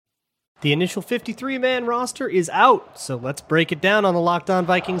The initial 53-man roster is out, so let's break it down on the Locked On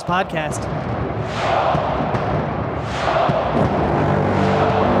Vikings podcast.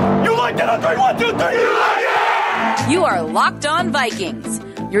 You like it on 3, 1, 2, 3, you like it! You are Locked On Vikings,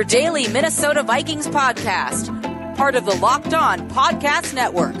 your daily Minnesota Vikings podcast, part of the Locked On Podcast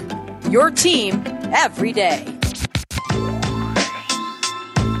Network, your team every day.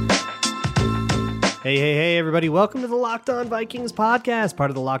 Hey, everybody. Welcome to the Locked On Vikings podcast,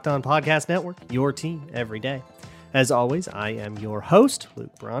 part of the Locked On Podcast Network, your team every day. As always, I am your host,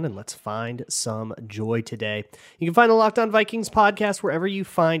 Luke Braun, and let's find some joy today. You can find the Locked On Vikings podcast wherever you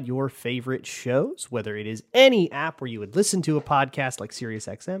find your favorite shows, whether it is any app where you would listen to a podcast like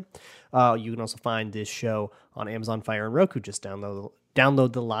SiriusXM. You can also find this show on Amazon Fire and Roku. Just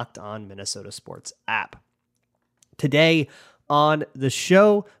download the Locked On Minnesota Sports app. Today, on the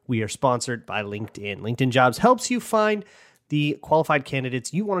show, we are sponsored by LinkedIn. LinkedIn Jobs helps you find the qualified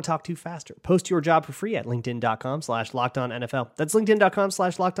candidates you want to talk to faster. Post your job for free at linkedin.com/LockedOnNFL. That's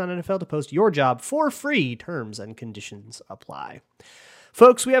linkedin.com/LockedOnNFL to post your job for free. Terms and conditions apply.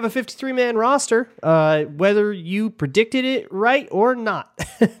 Folks, we have a 53-man roster, whether you predicted it right or not.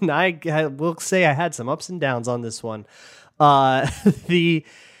 And I will say I had some ups and downs on this one. The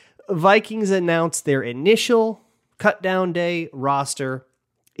Vikings announced their initial cut down day roster.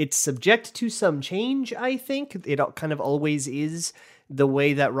 It's subject to some change, I think. It kind of always is the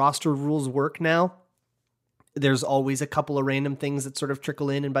way that roster rules work now. There's always a couple of random things that sort of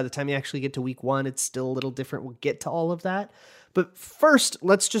trickle in, and by the time you actually get to week one, it's still a little different. We'll get to all of that. But first,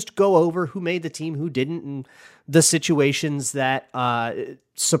 let's just go over who made the team, who didn't, and the situations that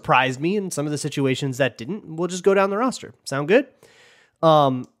surprised me and some of the situations that didn't. We'll just go down the roster. Sound good?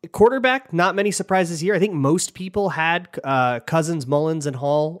 Quarterback, not many surprises here. I think most people had Cousins, Mullins, and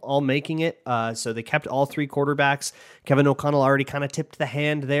Hall all making it. So they kept all three quarterbacks. Kevin O'Connell already kind of tipped the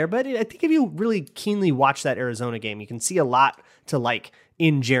hand there. But I think if you really keenly watch that Arizona game, you can see a lot to like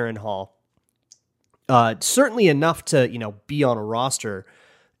in Jaren Hall. Certainly enough to, be on a roster.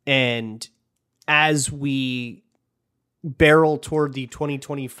 And as we barrel toward the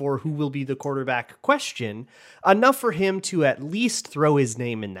 2024 who will be the quarterback question, enough for him to at least throw his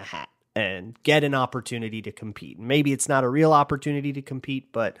name in the hat and get an opportunity to compete. Maybe it's not a real opportunity to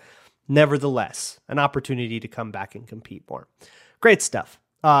compete, but nevertheless, an opportunity to come back and compete more. Great stuff.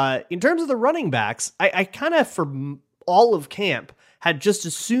 In terms of the running backs, I kind of, for all of camp, had just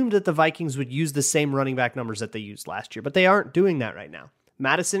assumed that the Vikings would use the same running back numbers that they used last year, but they aren't doing that right now.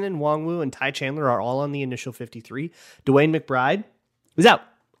 Madison and Nwangwu and Ty Chandler are all on the initial 53. Dwayne McBride is out.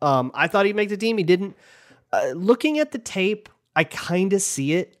 I thought he'd make the team. He didn't. Looking at the tape, I kind of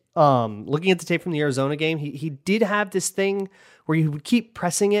see it. Looking at the tape from the Arizona game, he did have this thing where he would keep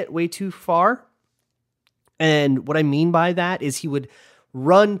pressing it way too far. And what I mean by that is he would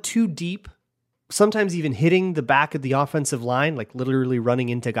run too deep, sometimes even hitting the back of the offensive line, like literally running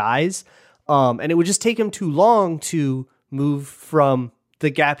into guys. And it would just take him too long to move from the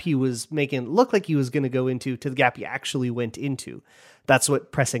gap he was making look like he was going to go into to the gap he actually went into. That's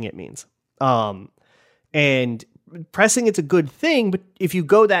what pressing it means. And pressing it's a good thing, but if you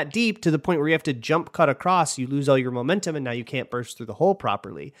go that deep to the point where you have to jump cut across, you lose all your momentum and now you can't burst through the hole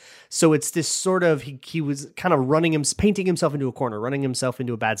properly. So it's this sort of, he was kind of painting himself into a corner, running himself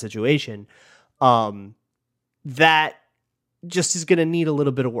into a bad situation. That just is going to need a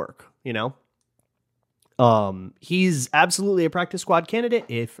little bit of work, He's absolutely a practice squad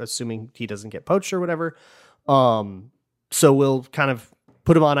candidate, assuming he doesn't get poached or whatever. So we'll kind of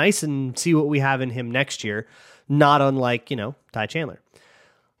put him on ice and see what we have in him next year. Not unlike, Ty Chandler,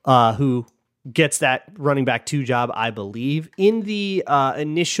 who gets that running back 2 job, I believe. In the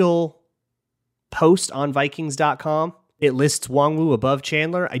initial post on Vikings.com, it lists Nwangwu above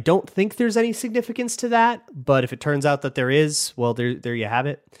Chandler. I don't think there's any significance to that, but if it turns out that there is, well, there you have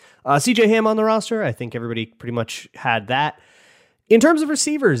it. CJ Ham on the roster. I think everybody pretty much had that. In terms of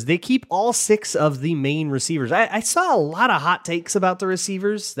receivers, they keep all 6 of the main receivers. I saw a lot of hot takes about the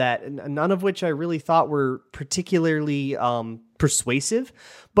receivers, that none of which I really thought were particularly persuasive,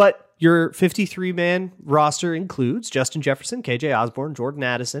 but your 53-man roster includes Justin Jefferson, KJ Osborne, Jordan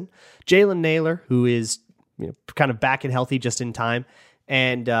Addison, Jalen Naylor, who is kind of back and healthy just in time,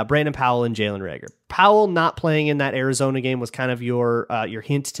 and Brandon Powell and Jalen Reagor. Powell not playing in that Arizona game was kind of your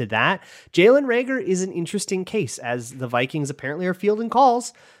hint to that. Jalen Reagor is an interesting case, as the Vikings apparently are fielding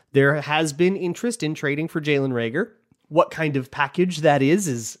calls. There has been interest in trading for Jalen Reagor. What kind of package that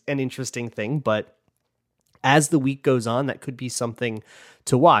is an interesting thing, but as the week goes on, that could be something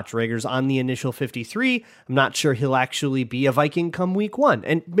to watch. Reagor's on the initial 53. I'm not sure he'll actually be a Viking come week 1,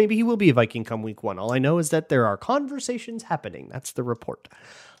 and maybe he will be a Viking come week 1. All I know is that there are conversations happening. That's the report.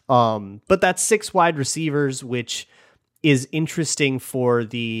 But that's 6 wide receivers, which is interesting for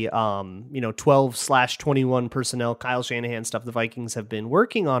the 12/21 personnel Kyle Shanahan stuff the Vikings have been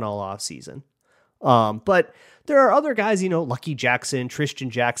working on all offseason. But there are other guys, Lucky Jackson,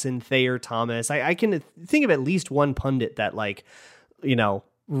 Tristan Jackson, Thayer Thomas. I can think of at least one pundit that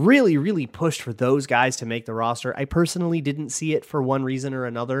really, really pushed for those guys to make the roster. I personally didn't see it for one reason or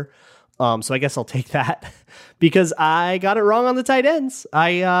another. So I guess I'll take that because I got it wrong on the tight ends.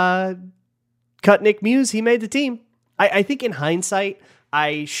 I cut Nick Muse. He made the team. I think in hindsight,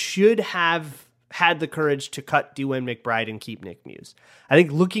 I should have had the courage to cut Dwayne McBride and keep Nick Muse. I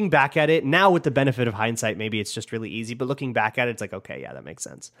think looking back at it now with the benefit of hindsight, maybe it's just really easy, but looking back at it, it's like, okay, yeah, that makes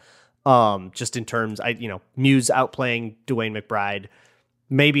sense. Just in terms, Muse outplaying Dwayne McBride,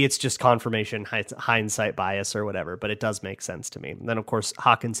 maybe it's just confirmation, hindsight bias or whatever, but it does make sense to me. And then of course,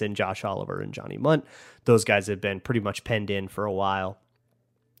 Hawkinson, Josh Oliver, and Johnny Munt, those guys have been pretty much penned in for a while.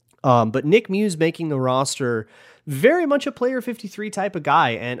 But Nick Muse making the roster, very much a player 53 type of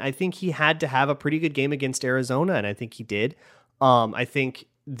guy. And I think he had to have a pretty good game against Arizona. And I think he did. I think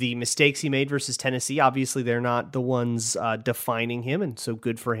the mistakes he made versus Tennessee, obviously they're not the ones defining him. And so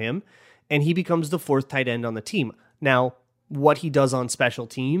good for him. And he becomes the 4th tight end on the team. Now, what he does on special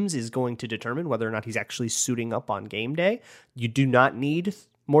teams is going to determine whether or not he's actually suiting up on game day. You do not need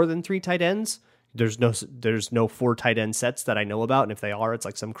more than 3 tight ends. There's no 4 tight end sets that I know about. And if they are, it's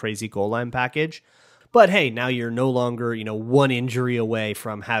like some crazy goal line package. But hey, now you're no longer, one injury away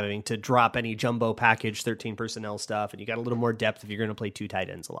from having to drop any jumbo package, 13 personnel stuff. And you got a little more depth if you're going to play 2 tight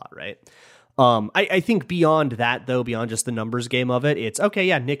ends a lot, right? I think beyond that, though, beyond just the numbers game of it, it's okay.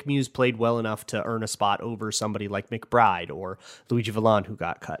 Yeah, Nick Muse played well enough to earn a spot over somebody like McBride or Luigi Vallon, who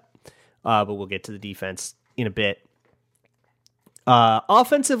got cut. But we'll get to the defense in a bit.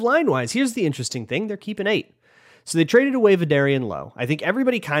 Offensive line-wise, here's the interesting thing. They're keeping 8. So they traded away Vidarian Lowe. I think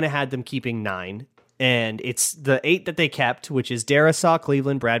everybody kind of had them keeping 9. And it's the 8 that they kept, which is Darisaw,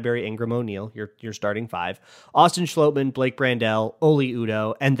 Cleveland, Bradbury, Ingram, O'Neal, your starting 5. Austin Schlottman, Blake Brandel, Oli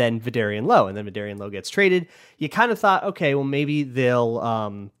Udoh, and then Vidarian Lowe. And then Vidarian Lowe gets traded. You kind of thought, okay, well, maybe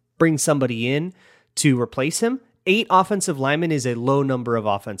they'll bring somebody in to replace him. 8 offensive linemen is a low number of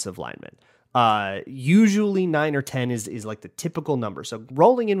offensive linemen. Usually 9 or 10 is like the typical number. So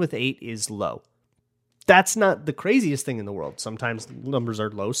rolling in with 8 is low. That's not the craziest thing in the world. Sometimes numbers are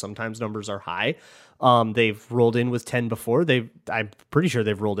low, sometimes numbers are high. They've rolled in with 10 before. I'm pretty sure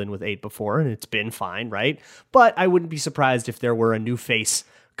they've rolled in with 8 before, and it's been fine, right? But I wouldn't be surprised if there were a new face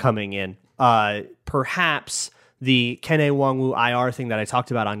coming in. Perhaps the Kene Nwangwu IR thing that I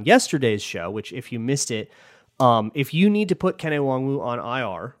talked about on yesterday's show, which if you missed it, if you need to put Kene Nwangwu on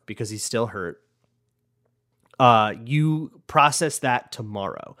IR because he's still hurt, you process that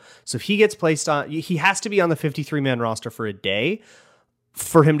tomorrow. So if he gets placed on, he has to be on the 53-man roster for a day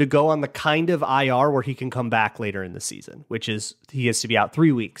for him to go on the kind of IR where he can come back later in the season, which is he has to be out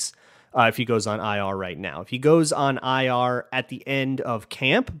 3 weeks if he goes on IR right now. If he goes on IR at the end of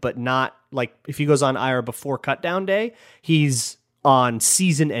camp, but not like if he goes on IR before cutdown day, he's on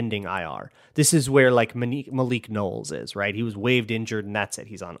season-ending IR. This is where like Malik Knowles is, right? He was waived injured and that's it.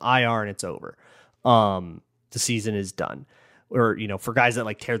 He's on IR and it's over. The season is done. Or, for guys that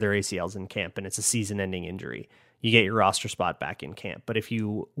like tear their ACLs in camp and it's a season-ending injury, you get your roster spot back in camp. But if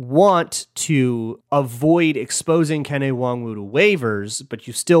you want to avoid exposing Kene Nwangwu to waivers, but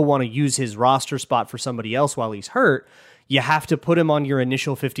you still want to use his roster spot for somebody else while he's hurt, you have to put him on your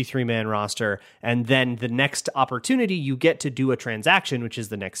initial 53-man roster, and then the next opportunity you get to do a transaction, which is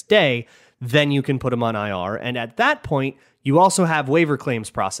the next day, then you can put him on IR. And at that point, you also have waiver claims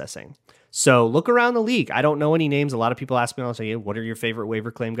processing. So look around the league. I don't know any names. A lot of people ask me, I'll say, what are your favorite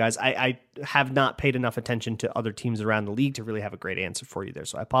waiver claim guys? I have not paid enough attention to other teams around the league to really have a great answer for you there.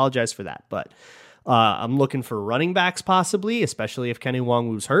 So I apologize for that. But I'm looking for running backs possibly, especially if Kene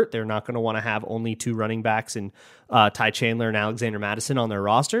Nwangwu's hurt. They're not going to want to have only 2 running backs in Ty Chandler and Alexander Madison on their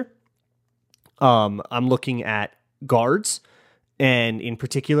roster. I'm looking at guards, and in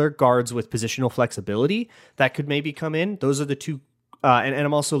particular, guards with positional flexibility that could maybe come in. Those are the 2. And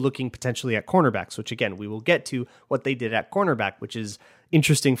I'm also looking potentially at cornerbacks, which again, we will get to what they did at cornerback, which is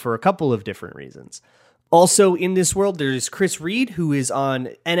interesting for a couple of different reasons. Also in this world, there's Chris Reed, who is on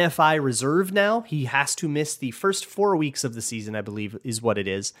NFI reserve now. He has to miss the first 4 weeks of the season, I believe is what it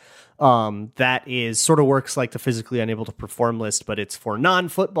is. That is sort of works like the physically unable to perform list, but it's for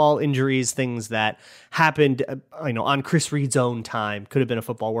non-football injuries, things that happened, on Chris Reed's own time. Could have been a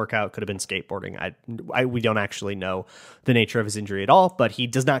football workout, could have been skateboarding. We don't actually know the nature of his injury at all, but he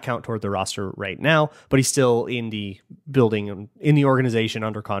does not count toward the roster right now, but he's still in the building, in the organization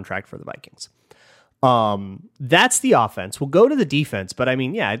under contract for the Vikings. That's the offense. We'll go to the defense, but I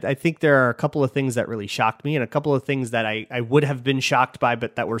mean, yeah, I think there are a couple of things that really shocked me and a couple of things that I would have been shocked by,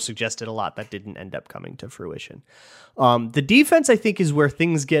 but that were suggested a lot that didn't end up coming to fruition. The defense, I think, is where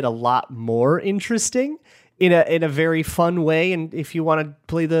things get a lot more interesting in a very fun way. And if you want to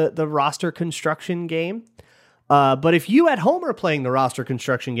play the roster construction game, but if you at home are playing the roster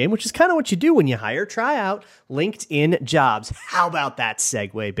construction game, which is kind of what you do when you hire, try out LinkedIn Jobs. How about that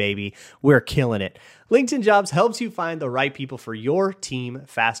segue, baby? We're killing it. LinkedIn Jobs helps you find the right people for your team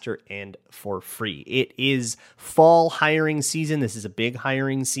faster and for free. It is fall hiring season. This is a big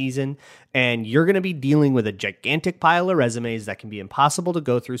hiring season, and you're going to be dealing with a gigantic pile of resumes that can be impossible to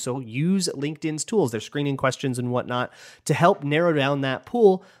go through. So use LinkedIn's tools, their screening questions and whatnot, to help narrow down that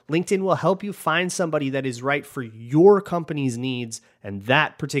pool. LinkedIn will help you find somebody that is right for your company's needs and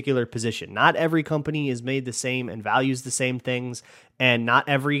that particular position. Not every company is made the same and values the same things, and not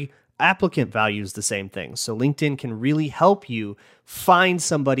every applicant values the same things. So LinkedIn can really help you find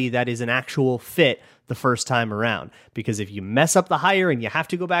somebody that is an actual fit the first time around. Because if you mess up the hire and you have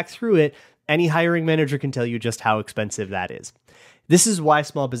to go back through it, any hiring manager can tell you just how expensive that is. This is why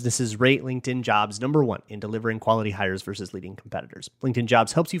small businesses rate LinkedIn Jobs #1 in delivering quality hires versus leading competitors. LinkedIn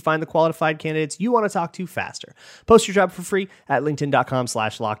Jobs helps you find the qualified candidates you want to talk to faster. Post your job for free at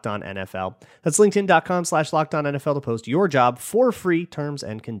linkedin.com/lockedonnfl. That's linkedin.com/lockedonnfl to post your job for free. Terms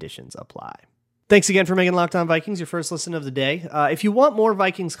and conditions apply. Thanks again for making Locked On Vikings your first listen of the day. If you want more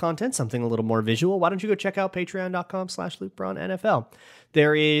Vikings content, something a little more visual, why don't you go check out patreon.com/LukeBraunNFL.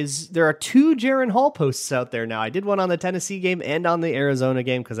 There are 2 Jaren Hall posts out there now. I did one on the Tennessee game and on the Arizona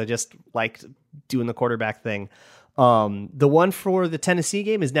game because I just liked doing the quarterback thing. The one for the Tennessee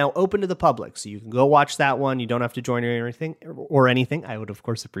game is now open to the public, so you can go watch that one. You don't have to join or anything. I would, of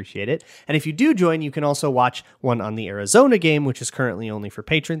course, appreciate it. And if you do join, you can also watch one on the Arizona game, which is currently only for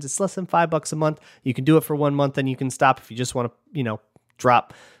patrons. It's less than $5 a month. You can do it for 1 month, and you can stop if you just want to,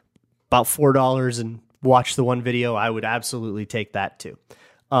 drop about $4 and watch the one video. I would absolutely take that too.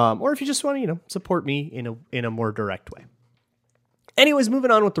 Or if you just want to, support me in a more direct way. Anyways,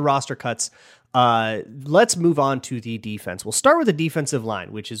 moving on with the roster cuts. Let's move on to the defense. We'll start with the defensive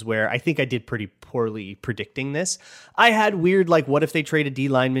line, which is where I think I did pretty poorly predicting this. I had weird, what if they traded D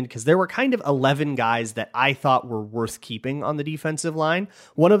linemen? Because there were kind of 11 guys that I thought were worth keeping on the defensive line.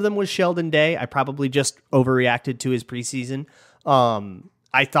 One of them was Sheldon Day. I probably just overreacted to his preseason.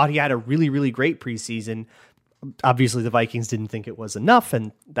 I thought he had a really, really great preseason. Obviously, the Vikings didn't think it was enough,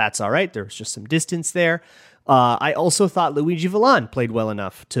 and that's all right. There was just some distance there. I also thought Luigi Villan played well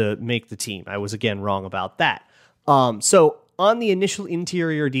enough to make the team. I was, again, wrong about that. So on the initial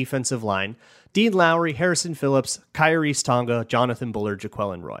interior defensive line, Dean Lowry, Harrison Phillips, Kyrie's Tonga, Jonathan Bullard,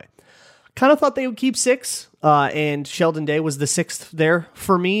 Jaquelin Roy. Kind of thought they would keep 6, and Sheldon Day was the 6th there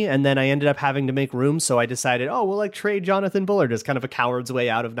for me, and then I ended up having to make room, so I decided, we'll trade Jonathan Bullard as kind of a coward's way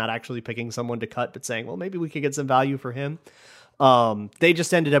out of not actually picking someone to cut, but saying, well, maybe we could get some value for him. They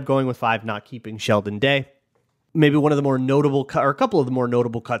just ended up going with 5, not keeping Sheldon Day. Maybe one of the more notable or a couple of the more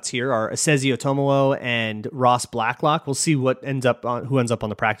notable cuts here are Asezi Otomowo and Ross Blacklock. We'll see who ends up on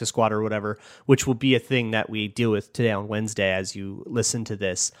the practice squad or whatever, which will be a thing that we deal with today on Wednesday as you listen to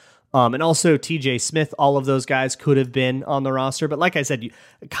this. And also TJ Smith, all of those guys could have been on the roster. But like I said, you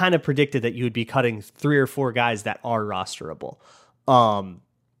kind of predicted that you would be cutting 3 or 4 guys that are rosterable.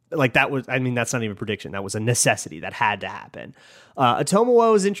 That's not even a prediction. That was a necessity that had to happen.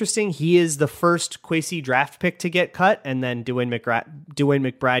 Otomowo is interesting. He is the first Kwesi draft pick to get cut, and then Dwayne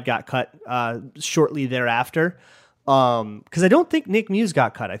McBride got cut shortly thereafter. Because I don't think Nick Muse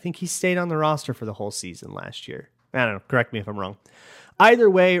got cut. I think he stayed on the roster for the whole season last year. I don't know. Correct me if I'm wrong. Either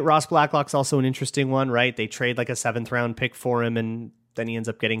way, Ross Blacklock's also an interesting one, right? They trade a 7th round pick for him, and then he ends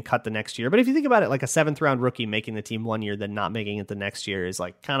up getting cut the next year. But if you think about it, a 7th round rookie making the team 1 year, then not making it the next year is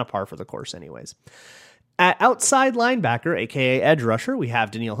kind of par for the course anyways. At outside linebacker, aka edge rusher, we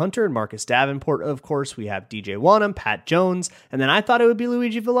have Danielle Hunter and Marcus Davenport, of course. We have DJ Wanham, Pat Jones, and then I thought it would be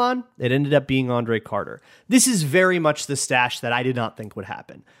Luigi Villan. It ended up being Andre Carter. This is very much the stash that I did not think would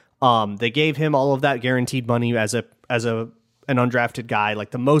happen. They gave him all of that guaranteed money as an undrafted guy,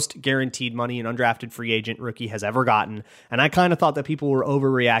 the most guaranteed money an undrafted free agent rookie has ever gotten. And I kind of thought that people were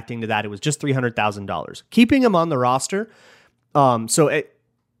overreacting to that. It was just $300,000. Keeping him on the roster.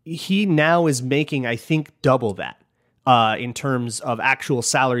 He now is making, I think, double that in terms of actual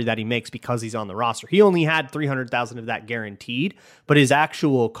salary that he makes because he's on the roster. He only had $300,000 of that guaranteed, but his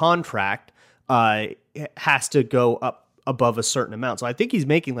actual contract has to go up above a certain amount. So I think he's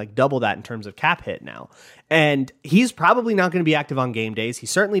making like double that in terms of cap hit now. And he's probably not going to be active on game days. He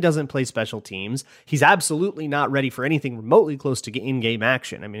certainly doesn't play special teams. He's absolutely not ready for anything remotely close to in-game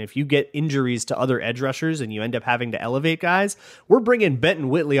action. I mean, if you get injuries to other edge rushers and you end up having to elevate guys, we're bringing Benton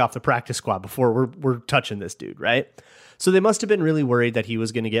Whitley off the practice squad before we're touching this dude, right? So they must have been really worried that he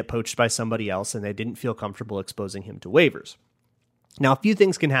was going to get poached by somebody else, and they didn't feel comfortable exposing him to waivers. Now, a few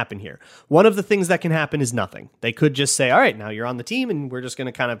things can happen here. One of the things that can happen is nothing. They could just say, all right, now you're on the team and we're just going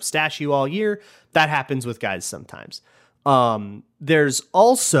to kind of stash you all year. That happens with guys sometimes. There's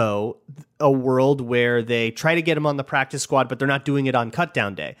also a world where they try to get him on the practice squad, but they're not doing it on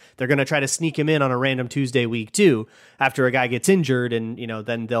cutdown day. They're going to try to sneak him in on a random Tuesday week 2 after a guy gets injured. And,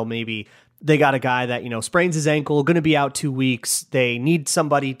 then they got a guy that, sprains his ankle, going to be out 2 weeks. They need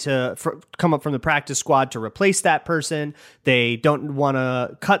somebody to come up from the practice squad to replace that person. They don't want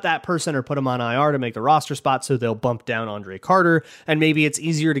to cut that person or put him on IR to make the roster spot. So they'll bump down Andre Carter. And maybe it's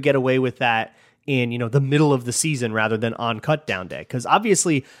easier to get away with that in, the middle of the season rather than on cut down day. Because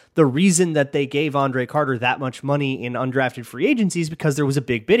obviously the reason that they gave Andre Carter that much money in undrafted free agency is because there was a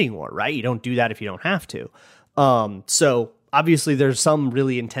big bidding war, right? You don't do that if you don't have to. So obviously there's some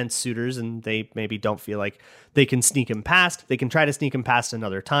really intense suitors and they maybe don't feel like they can sneak him past. They can try to sneak him past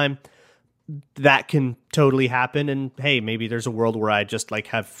another time. That can totally happen. And hey, maybe there's a world where I just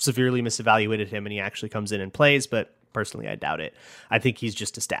have severely misevaluated him and he actually comes in and plays. But personally, I doubt it. I think he's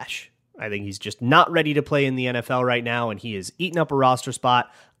just a stash. I think he's just not ready to play in the NFL right now. And he is eating up a roster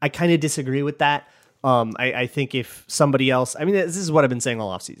spot. I kind of disagree with that. I think if somebody else, this is what I've been saying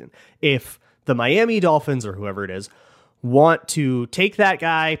all offseason. If the Miami Dolphins or whoever it is want to take that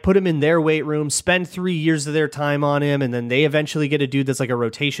guy, put him in their weight room, spend 3 years of their time on him, and then they eventually get a dude that's like a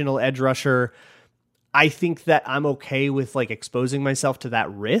rotational edge rusher, I think that I'm okay with exposing myself to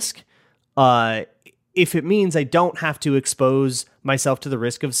that risk. If it means I don't have to expose myself to the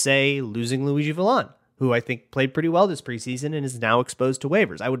risk of, say, losing Luigi Villon, who I think played pretty well this preseason and is now exposed to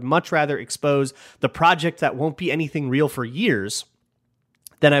waivers. I would much rather expose the project that won't be anything real for years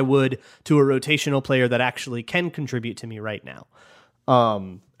than I would to a rotational player that actually can contribute to me right now.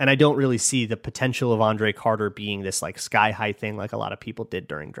 And I don't really see the potential of Andre Carter being this sky high thing like a lot of people did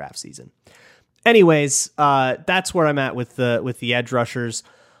during draft season. Anyways, that's where I'm at with the edge rushers.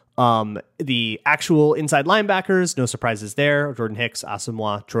 The actual inside linebackers, no surprises there. Jordan Hicks,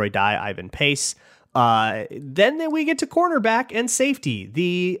 Asamoah, Troy Dye, Ivan Pace. Then we get to cornerback and safety.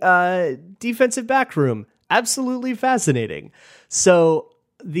 The defensive back room, absolutely fascinating. So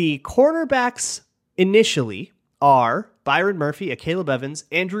the cornerbacks initially are Byron Murphy, Caleb Evans,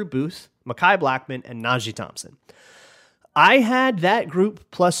 Andrew Booth, Mekhi Blackman, and Najee Thompson. I had that group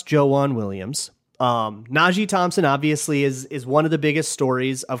plus Joejuan Williams. Najee Thompson obviously is one of the biggest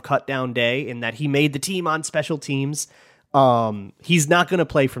stories of cut down day in that he made the team on special teams. He's not going to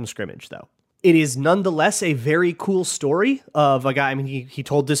play from scrimmage though. It is nonetheless a very cool story of a guy. He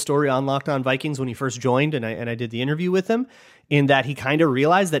told this story on Locked On Vikings when he first joined, and I did the interview with him, in that he kind of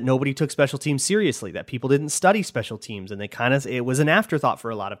realized that nobody took special teams seriously, that people didn't study special teams, and it was an afterthought for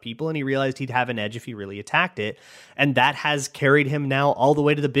a lot of people, and he realized he'd have an edge if he really attacked it, and that has carried him now all the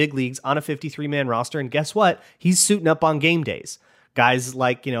way to the big leagues on a 53-man roster, and guess what? He's suiting up on game days. Guys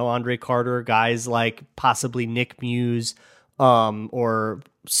like, Andre Carter, guys like possibly Nick Muse, or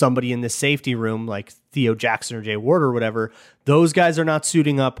somebody in the safety room like Theo Jackson or Jay Ward or whatever, those guys are not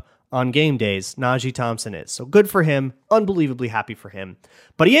suiting up on game days. Najee Thompson is. So good for him. Unbelievably happy for him.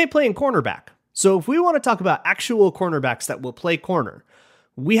 But he ain't playing cornerback. So if we want to talk about actual cornerbacks that will play corner,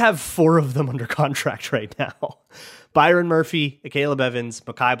 we have 4 of them under contract right now. Byron Murphy, Caleb Evans,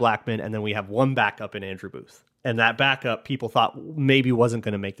 Mekhi Blackman, and then we have one backup in Andrew Booth. And that backup people thought maybe wasn't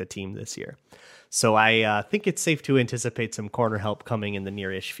going to make the team this year. So I think it's safe to anticipate some corner help coming in the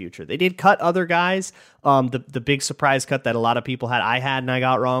near-ish future. They did cut other guys. The big surprise cut that a lot of people had and I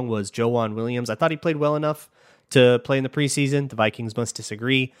got wrong was Joejuan Williams. I thought he played well enough to play in the preseason. The Vikings must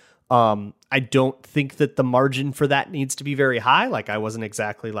disagree. I don't think that the margin for that needs to be very high. I wasn't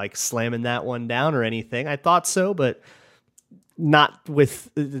exactly slamming that one down or anything. I thought so, but not with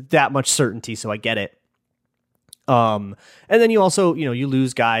that much certainty. So I get it. And then you also, you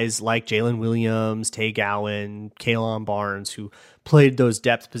lose guys like Jalen Williams, Tay Gowan, Kalen Barnes, who played those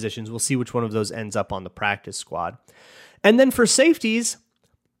depth positions. We'll see which one of those ends up on the practice squad. And then for safeties,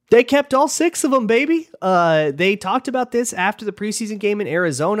 they kept all 6 of them, baby. They talked about this after the preseason game in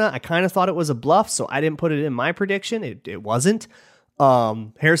Arizona. I kind of thought it was a bluff, so I didn't put it in my prediction. It wasn't.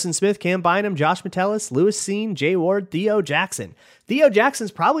 Harrison Smith, Cam Bynum, Josh Metellus, Lewis Seen, Jay Ward, Theo Jackson. Theo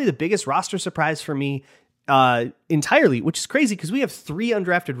Jackson's probably the biggest roster surprise for me entirely, which is crazy because we have 3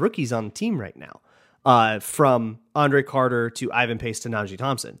 undrafted rookies on the team right now. from Andre Carter to Ivan Pace to Najee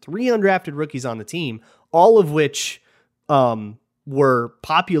Thompson. 3 undrafted rookies on the team, all of which were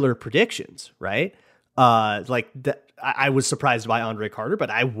popular predictions, right? I was surprised by Andre Carter, but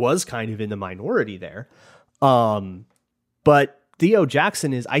I was kind of in the minority there. But Theo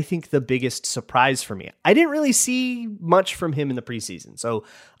Jackson is, I think, the biggest surprise for me. I didn't really see much from him in the preseason. So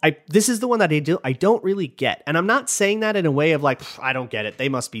this is the one that I don't really get. And I'm not saying that in a way of like, I don't get it, they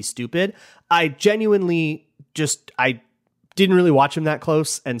must be stupid. I genuinely I didn't really watch him that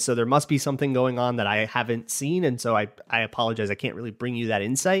close. And so there must be something going on that I haven't seen. And so I apologize. I can't really bring you that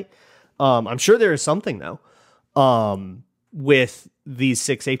insight. I'm sure there is something though. With these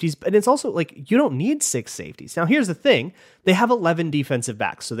 6 safeties, but it's also like, you don't need 6 safeties. Now, here's the thing. They have 11 defensive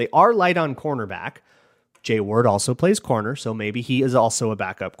backs, so they are light on cornerback. Jay Ward also plays corner, so maybe he is also a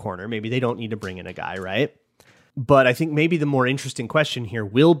backup corner. Maybe they don't need to bring in a guy, right? But I think maybe the more interesting question here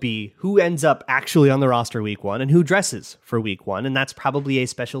will be who ends up actually on the roster week 1 and who dresses for week 1. And that's probably a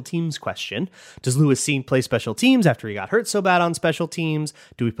special teams question. Does Lewis Seen play special teams after he got hurt so bad on special teams?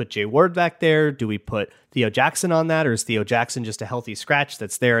 Do we put Jay Ward back there? Do we put Theo Jackson on that? Or is Theo Jackson just a healthy scratch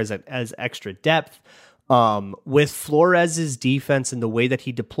that's there as extra depth? With Flores's defense and the way that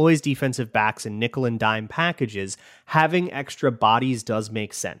he deploys defensive backs in nickel and dime packages, having extra bodies does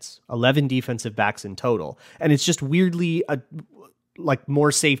make sense. 11 defensive backs in total. And it's just weirdly like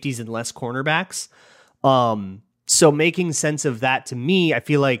more safeties and less cornerbacks. So making sense of that to me, I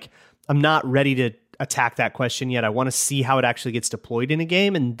feel like I'm not ready to attack that question yet. I want to see how it actually gets deployed in a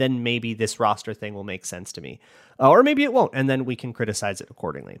game, and then maybe this roster thing will make sense to me. Or maybe it won't, and then we can criticize it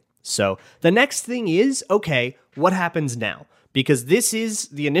accordingly. So the next thing is, okay, what happens now? Because this is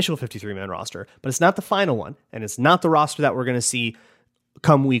the initial 53-man roster, but it's not the final one, and it's not the roster that we're going to see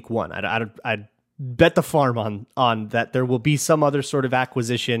come week 1. I'd bet the farm on that there will be some other sort of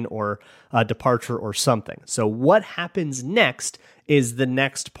acquisition or departure or something. So what happens next is the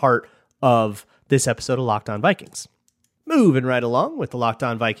next part of this episode of Locked On Vikings. Moving right along with the Locked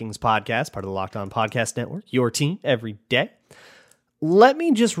On Vikings podcast, part of the Locked On Podcast Network, your team every day. Let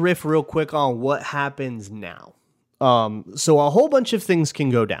me just riff real quick on what happens now. So a whole bunch of things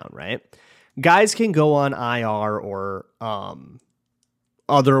can go down, right? Guys can go on IR or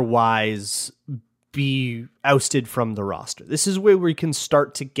otherwise be ousted from the roster. This is where we can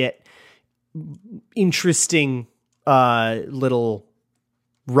start to get interesting little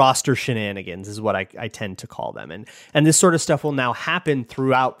roster shenanigans is what I tend to call them. And this sort of stuff will now happen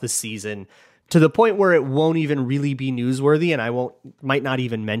throughout the season to the point where it won't even really be newsworthy, and I might not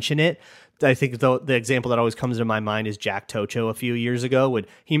even mention it. I think the example that always comes to my mind is Jack Tocho a few years ago when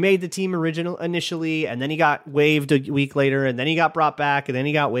he made the team initially, and then he got waived a week later, and then he got brought back, and then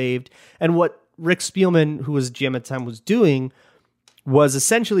he got waived. And what Rick Spielman, who was GM at the time, was doing was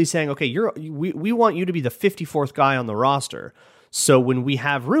essentially saying, okay, we want you to be the 54th guy on the roster. So when we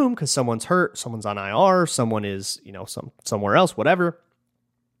have room, because someone's hurt, someone's on IR, someone is, somewhere else, whatever.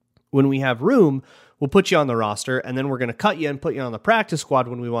 When we have room, we'll put you on the roster, and then we're going to cut you and put you on the practice squad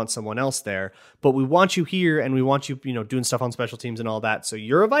when we want someone else there. But we want you here, and we want you, doing stuff on special teams and all that. So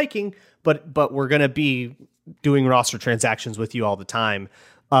you're a Viking, but we're going to be doing roster transactions with you all the time.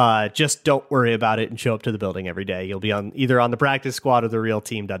 Just don't worry about it and show up to the building every day. You'll be either on the practice squad or the real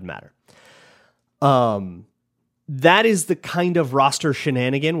team, doesn't matter. That is the kind of roster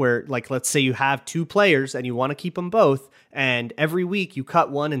shenanigan where, like, let's say you have 2 players and you want to keep them both, and every week you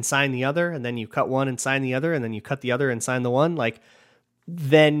cut one and sign the other, and then you cut one and sign the other, and then you cut the other and sign the one. Like,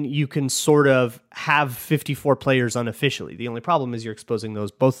 then you can sort of have 54 players unofficially. The only problem is you're exposing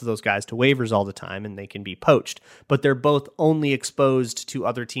both of those guys to waivers all the time, and they can be poached. But they're both only exposed to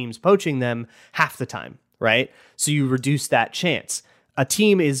other teams poaching them half the time, right? So you reduce that chance. A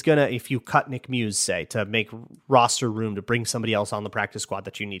team is going to, if you cut Nick Muse, say, to make roster room to bring somebody else on the practice squad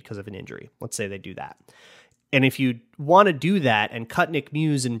that you need because of an injury. Let's say they do that. And if you want to do that and cut Nick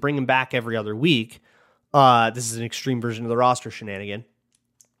Muse and bring him back every other week, this is an extreme version of the roster shenanigan.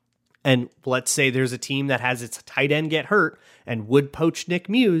 And let's say there's a team that has its tight end get hurt and would poach Nick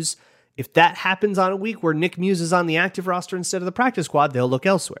Muse. If that happens on a week where Nick Muse is on the active roster instead of the practice squad, they'll look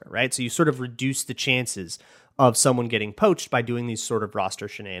elsewhere, right? So you sort of reduce the chances of someone getting poached by doing these sort of roster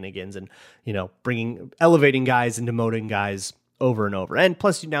shenanigans and, elevating guys and demoting guys over and over. And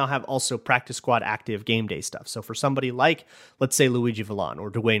plus you now have also practice squad active game day stuff. So for somebody like, let's say Luigi Villon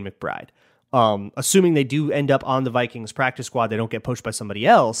or Dwayne McBride, assuming they do end up on the Vikings practice squad, they don't get poached by somebody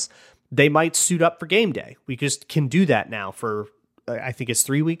else, they might suit up for game day. We just can do that now for, I think it's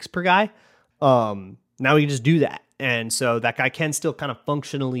 3 weeks per guy. Now we can just do that. And so that guy can still kind of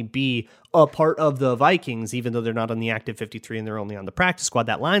functionally be a part of the Vikings, even though they're not on the active 53 and they're only on the practice squad.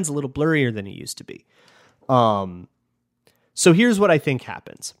 That line's a little blurrier than it used to be. So here's what I think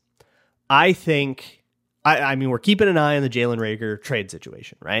happens. I mean, we're keeping an eye on the Jalen Reagor trade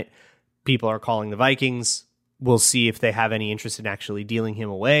situation, right? People are calling the Vikings. We'll see if they have any interest in actually dealing him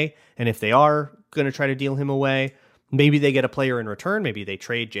away. And if they are going to try to deal him away, maybe they get a player in return. Maybe they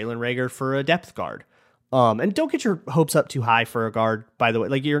trade Jalen Reagor for a depth guard. And don't get your hopes up too high for a guard, by the way.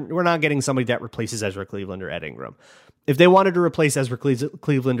 Like, we're not getting somebody that replaces Ezra Cleveland or Ed Ingram. If they wanted to replace Ezra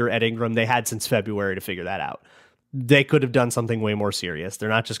Cleveland or Ed Ingram, they had since February to figure that out. They could have done something way more serious. They're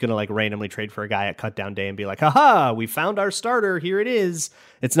not just going to like randomly trade for a guy at cut down day and be like, haha, we found our starter. Here it is.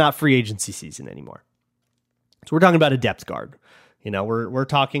 It's not free agency season anymore. So we're talking about a depth guard. You know, we're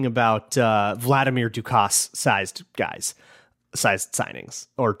talking about Vladimir Dukas sized guys, sized signings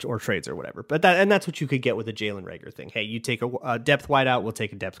or trades or whatever. But that's what you could get with a Jalen Reagor thing. Hey, you take a depth wideout, we'll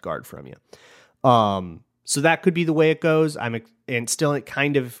take a depth guard from you. So that could be the way it goes. I'm still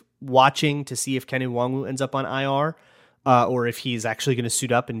kind of watching to see if Kenny Nwangwu ends up on IR, or if he's actually going to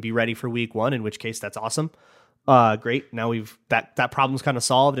suit up and be ready for week 1, in which case that's awesome. Great. Now that problem's kind of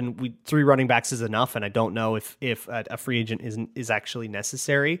solved, and 3 running backs is enough. And I don't know if a free agent is actually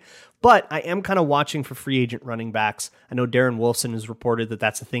necessary, but I am kind of watching for free agent running backs. I know Darren Wolfson has reported that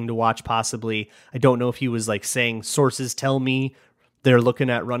that's a thing to watch possibly. I don't know if he was like saying sources tell me they're looking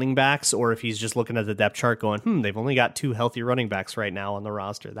at running backs, or if he's just looking at the depth chart going, they've only got 2 healthy running backs right now on the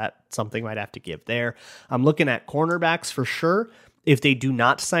roster. That something might have to give there. I'm looking at cornerbacks for sure. If they do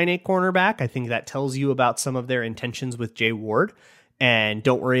not sign a cornerback, I think that tells you about some of their intentions with Jay Ward. And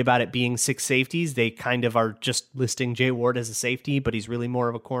don't worry about it being 6 safeties. They kind of are just listing Jay Ward as a safety, but he's really more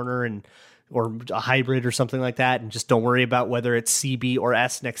of a corner or a hybrid or something like that. And just don't worry about whether it's CB or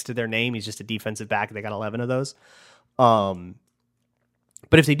S next to their name. He's just a defensive back. They got 11 of those.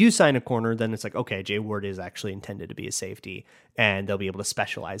 But if they do sign a corner, then it's like, okay, Jay Ward is actually intended to be a safety, and they'll be able to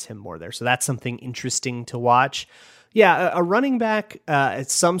specialize him more there. So that's something interesting to watch. Yeah, a running back,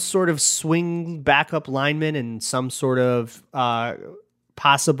 some sort of swing backup lineman and some sort of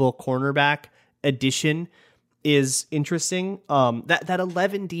possible cornerback addition is interesting. That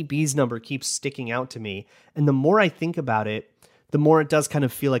 11 DBs number keeps sticking out to me. And the more I think about it, the more it does kind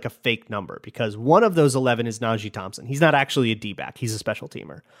of feel like a fake number, because one of those 11 is Najee Thompson. He's not actually a D-back. He's a special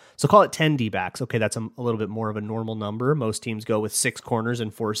teamer. So call it 10 D-backs. Okay, that's a little bit more of a normal number. Most teams go with 6 corners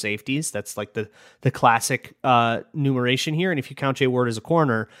and 4 safeties. That's like the classic numeration here. And if you count Jay Ward as a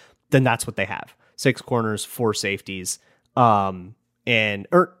corner, then that's what they have. 6 corners, 4 safeties. No, they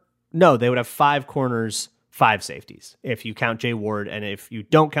would have 5 corners, 5 safeties if you count Jay Ward. And if you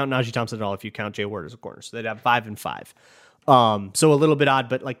don't count Najee Thompson at all, if you count Jay Ward as a corner. So they'd have 5 and 5. So a little bit odd,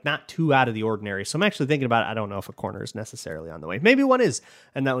 but like not too out of the ordinary. So I'm actually thinking about it. I don't know if a corner is necessarily on the way. Maybe one is,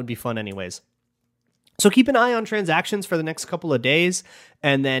 and that would be fun anyways. So keep an eye on transactions for the next couple of days.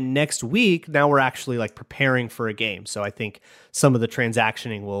 And then next week, now we're actually like preparing for a game. So I think some of the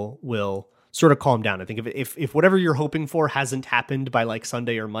transactioning will sort of calm down. I think if whatever you're hoping for hasn't happened by like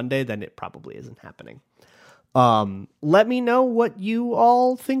Sunday or Monday, then it probably isn't happening. Let me know what you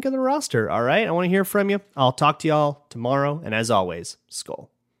all think of the roster. All right. I want to hear from you. I'll talk to y'all tomorrow. And as always, Skull.